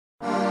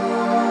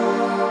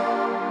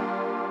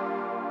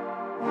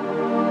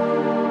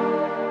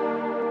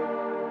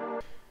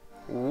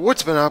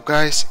What's been up,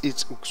 guys?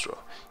 It's UXRO.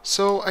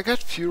 So I got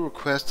few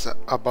requests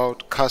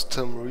about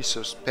custom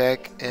resource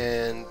pack,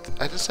 and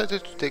I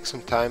decided to take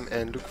some time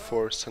and look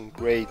for some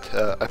great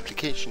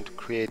application to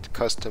create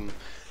custom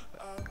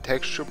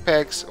texture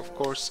packs, of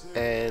course.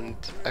 And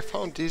I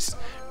found this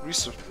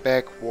resource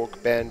pack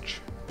workbench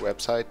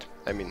website,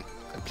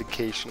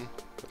 application,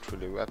 not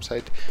really a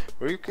website,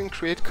 where you can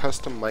create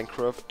custom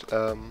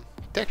Minecraft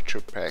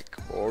texture pack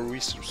or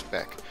resource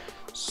pack.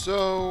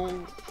 So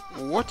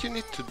what you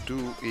need to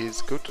do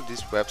is go to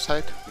this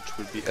website, which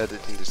will be added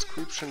in the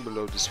description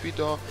below this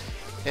video,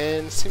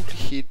 and simply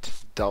hit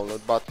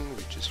download button,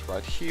 which is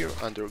right here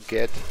under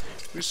get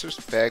resource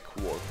pack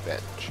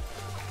workbench,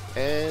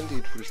 and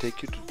it will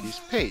take you to this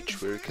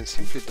page where you can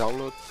simply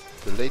download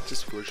the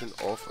latest version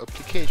of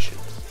application.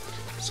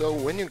 So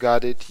when you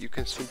got it, you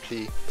can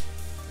simply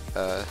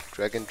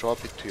drag and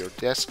drop it to your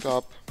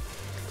desktop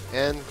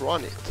and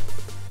run it.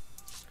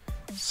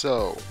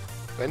 So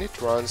when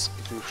it runs,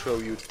 it will show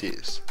you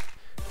this.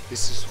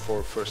 This is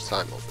for first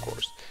time, of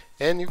course,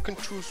 and you can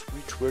choose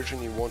which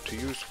version you want to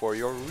use for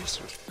your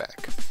resource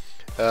pack.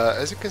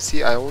 As you can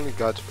see, I only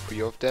got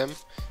 3 of them,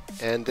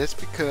 and that's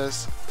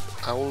because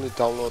I only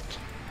download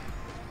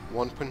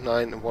 1.9,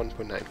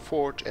 1.9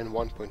 Forge and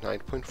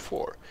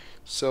 1.9.4.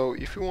 So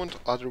if you want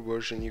other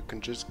version, you can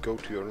just go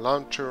to your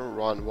launcher,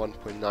 run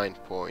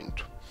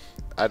 1.9.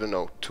 I don't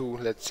know, 2,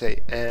 let's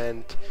say,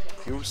 and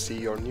you'll see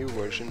your new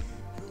version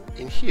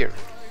in here.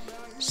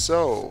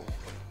 So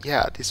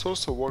yeah, this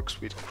also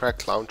works with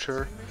Crack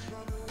Launcher,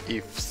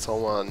 if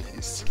someone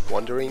is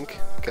wondering,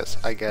 because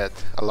I get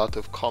a lot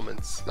of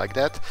comments like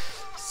that.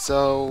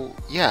 So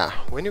yeah,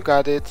 when you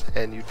got it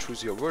and you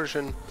choose your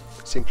version,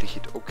 simply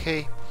hit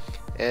OK,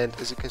 and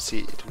as you can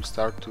see, it will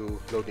start to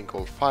loading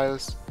all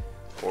files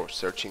or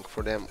searching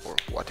for them or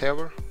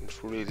whatever.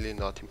 It's really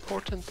not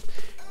important.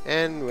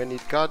 And when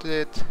it got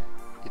it,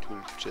 it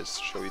will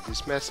just show you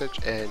this message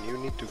and you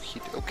need to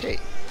hit OK.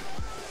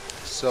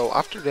 So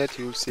after that,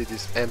 you'll see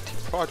this empty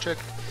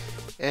project,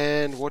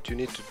 and what you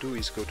need to do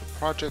is go to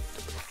project,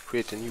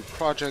 create a new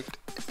project,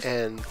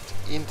 and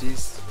in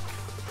this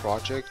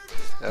project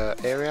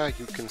area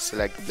you can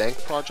select blank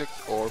project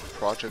or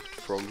project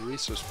from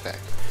resource pack.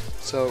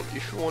 So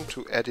if you want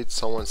to edit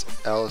someone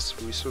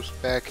else's resource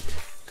pack,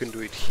 you can do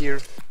it here.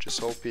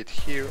 Just open it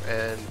here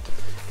and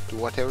do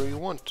whatever you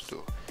want to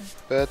do,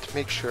 but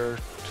make sure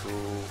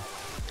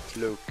to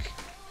look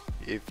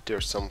if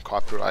there's some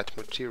copyright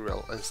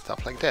material and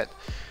stuff like that.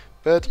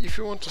 But if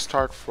you want to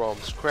start from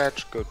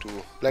scratch, go to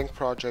blank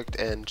project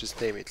and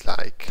just name it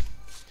like,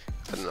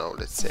 I don't know,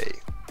 let's say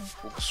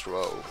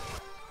UXRO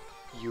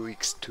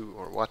UX2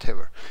 or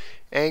whatever,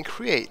 and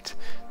create.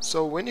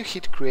 So when you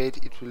hit create,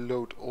 it will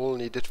load all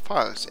needed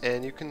files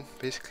and you can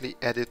basically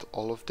edit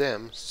all of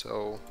them.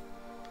 So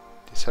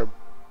these are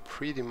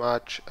pretty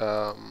much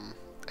I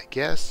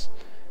guess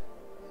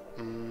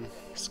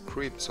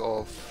scripts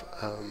of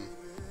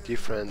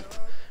different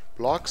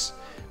blocks,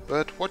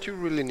 but what you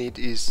really need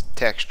is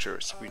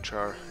textures, which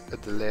are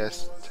at the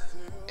last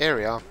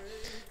area.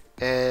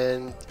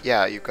 And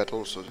yeah, you got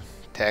also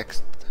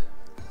text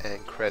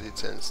and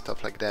credits and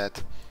stuff like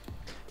that.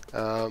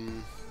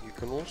 You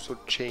can also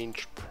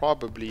change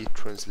probably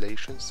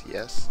translations,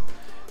 yes.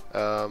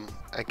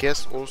 I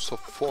guess also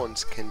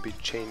fonts can be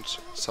changed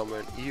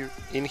somewhere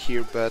in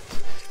here, but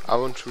I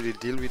won't really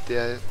deal with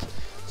that.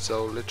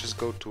 So let's just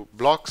go to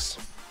blocks.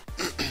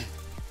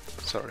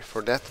 Sorry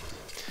for that.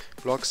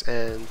 Blocks,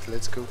 and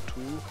let's go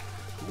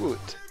to wood,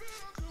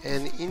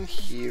 and in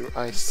here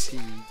I see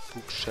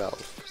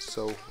bookshelf,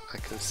 so I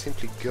can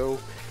simply go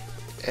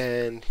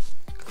and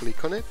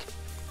click on it,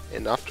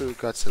 and after it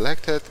got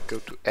selected, go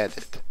to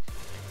edit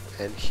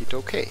and hit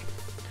OK.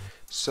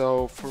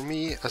 So for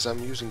me, as I'm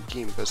using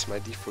GIMP as my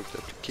default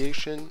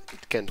application,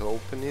 it can't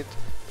open it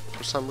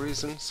for some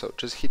reason, so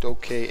just hit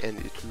OK and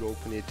it will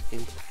open it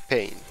in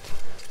Paint.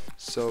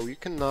 So you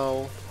can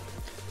now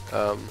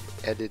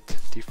edit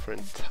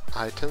different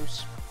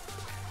items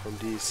from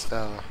this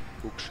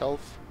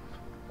bookshelf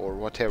or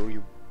whatever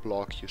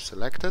block you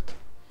selected,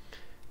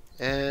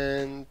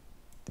 and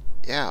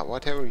yeah,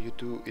 whatever you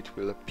do, it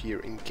will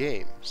appear in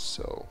game.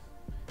 So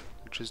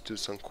just do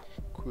some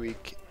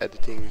quick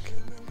editing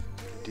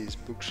this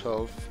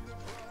bookshelf.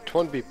 It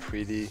won't be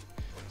pretty,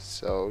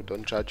 so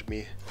don't judge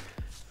me,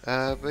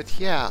 but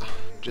yeah,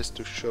 just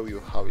to show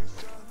you how it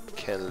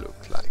can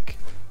look like.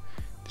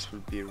 This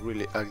will be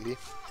really ugly.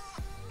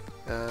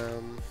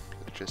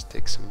 Let's just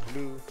take some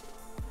blue,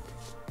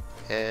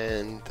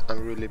 and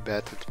I'm really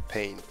bad at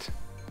paint.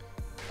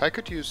 If I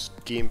could use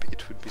GIMP,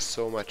 it would be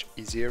so much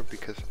easier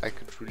because I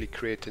could really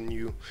create a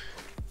new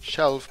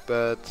shelf,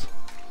 but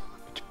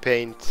with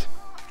paint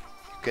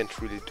you can't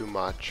really do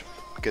much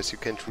because you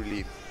can't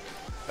really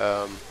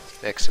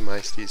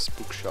maximize this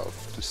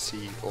bookshelf to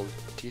see all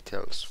the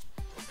details.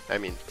 I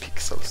mean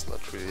pixels,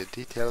 not really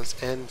details.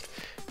 And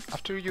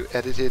after you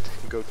edit it,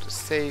 go to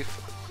save.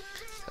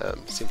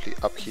 Simply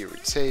up here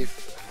it's save,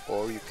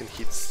 or you can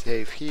hit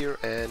save here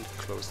and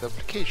close the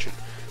application.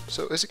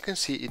 So as you can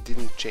see, it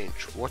didn't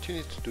change. What you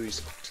need to do is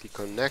click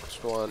on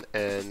next one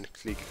and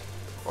click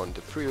on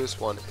the previous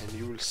one, and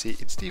you will see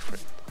it's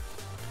different.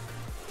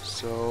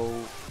 So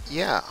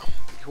yeah,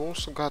 you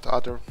also got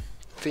other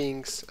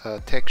things,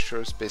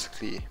 textures,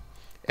 basically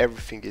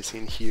everything is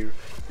in here.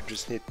 You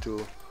just need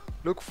to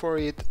look for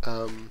it.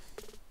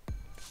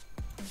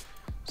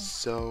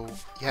 So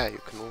yeah, you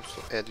can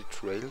also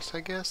edit rails,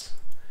 I guess.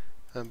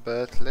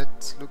 But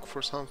let's look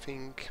for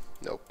something.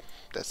 Nope,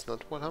 that's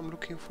not what I'm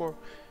looking for.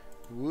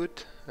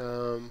 Wood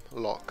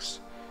logs.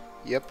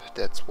 Yep,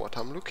 that's what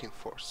I'm looking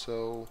for.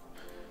 So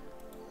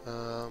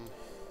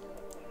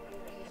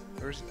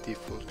where's the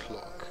default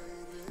log?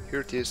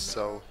 Here it is.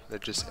 So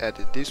let's just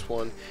edit this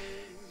one,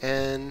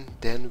 and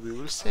then we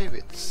will save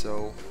it.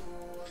 So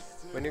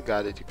when you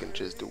got it, you can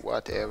just do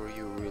whatever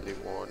you really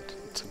want.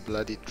 It's a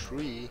bloody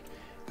tree,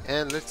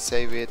 and let's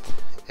save it,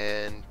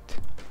 and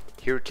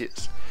here it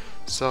is.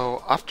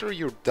 So after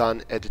you're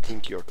done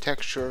editing your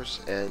textures,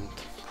 and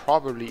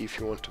probably if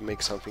you want to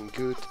make something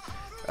good,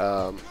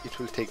 it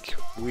will take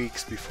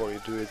weeks before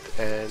you do it,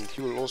 and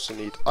you will also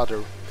need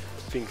other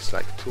things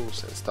like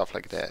tools and stuff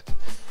like that.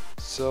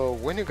 So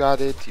when you got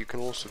it, you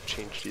can also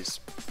change this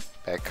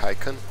back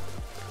icon,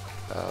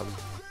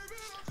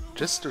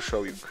 just to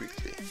show you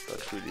quickly,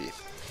 not really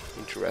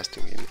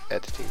interesting in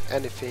editing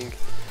anything,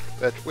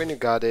 but when you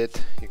got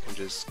it, you can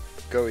just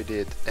go with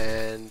it,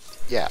 and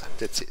yeah,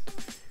 that's it.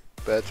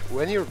 But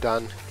when you're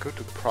done, go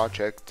to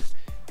project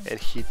and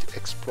hit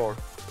export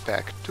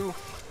back to,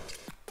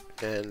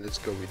 and let's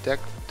go with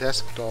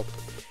desktop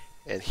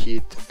and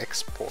hit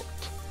export.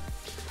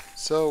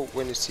 So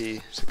when you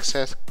see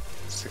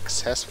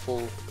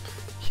successful,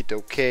 hit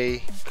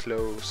OK,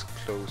 close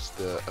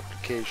the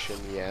application,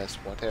 yes,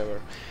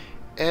 whatever,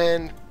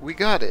 and we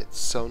got it.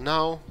 So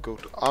now go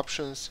to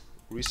options,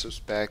 resource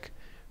pack,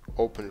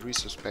 open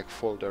resource pack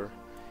folder,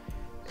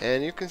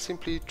 and you can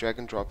simply drag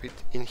and drop it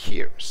in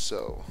here.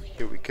 So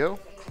here we go.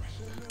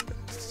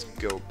 Let's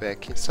go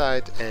back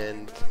inside,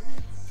 and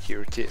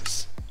here it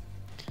is,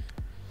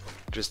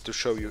 just to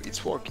show you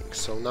it's working.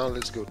 So now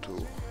let's go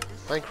to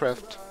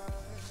Minecraft,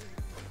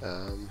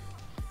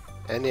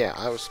 and yeah,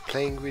 I was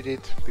playing with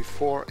it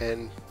before,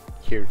 and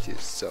here it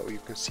is. So you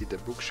can see the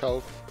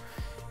bookshelf,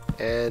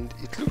 and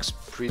it looks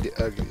pretty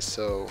ugly,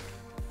 so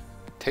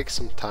take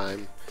some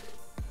time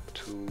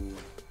to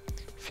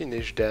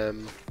finish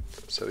them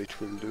so it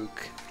will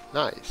look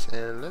nice.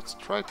 And let's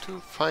try to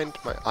find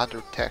my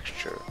other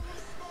texture.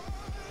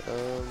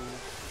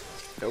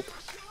 Nope,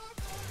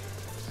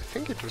 I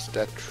think it was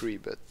that tree,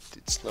 but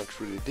it's not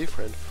really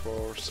different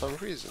for some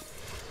reason.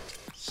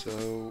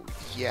 So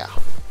yeah,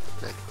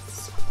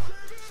 let's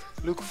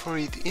look for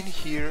it in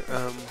here.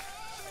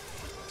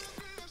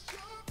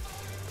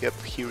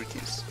 Yep, here it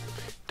is,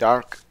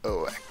 dark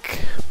oak.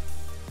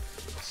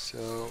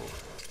 So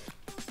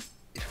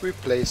if we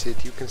place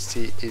it, you can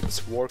see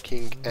it's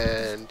working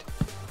and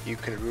you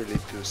can really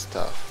do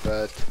stuff.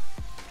 But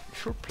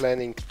if you're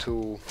planning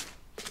to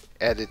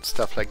edit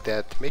stuff like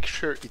that, make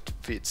sure it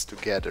fits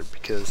together,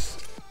 because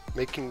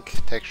making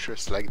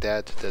textures like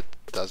that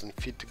doesn't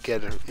fit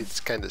together, it's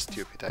kinda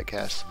stupid, I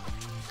guess.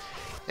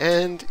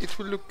 And it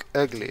will look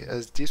ugly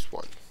as this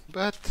one,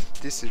 but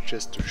this is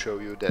just to show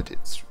you that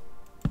it's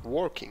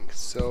working.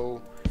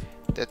 So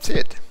that's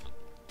it.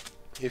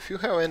 If you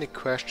have any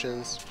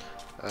questions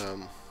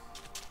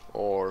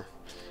or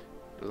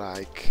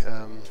like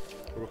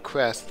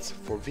requests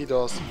for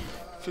videos,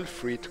 feel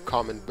free to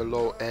comment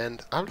below,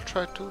 and I'll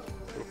try to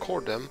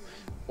record them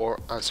or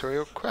answer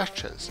your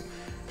questions.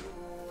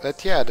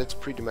 But yeah, that's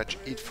pretty much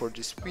it for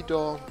this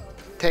video.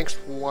 Thanks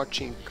for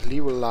watching,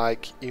 leave a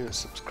like, even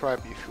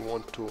subscribe if you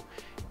want to,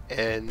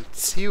 and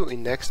see you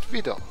in next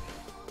video.